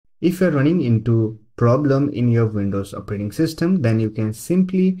If you're running into problem in your Windows operating system, then you can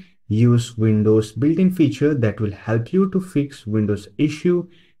simply use Windows built-in feature that will help you to fix Windows issue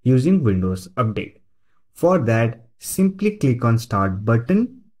using Windows Update. For that, simply click on Start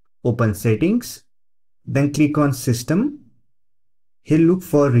button, open Settings, then click on System. Here look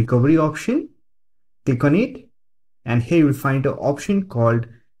for Recovery option, click on it, and here you will find an option called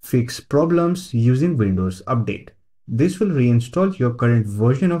Fix Problems using Windows Update. This will reinstall your current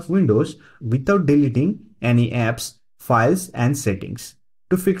version of Windows without deleting any apps, files, and settings.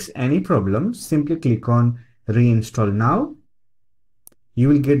 To fix any problem, simply click on Reinstall Now. You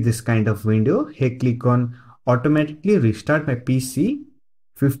will get this kind of window. Here click on Automatically Restart My PC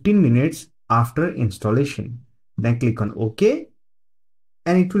 15 minutes after installation. Then click on OK,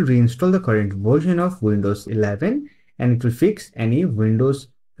 and it will reinstall the current version of Windows 11 and it will fix any Windows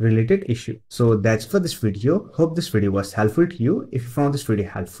related issue. So that's for this video. Hope this video was helpful to you. If you found this video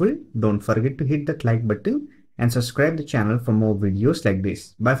helpful, don't forget to hit that like button and subscribe the channel for more videos like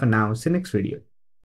this. Bye for now. See you next video.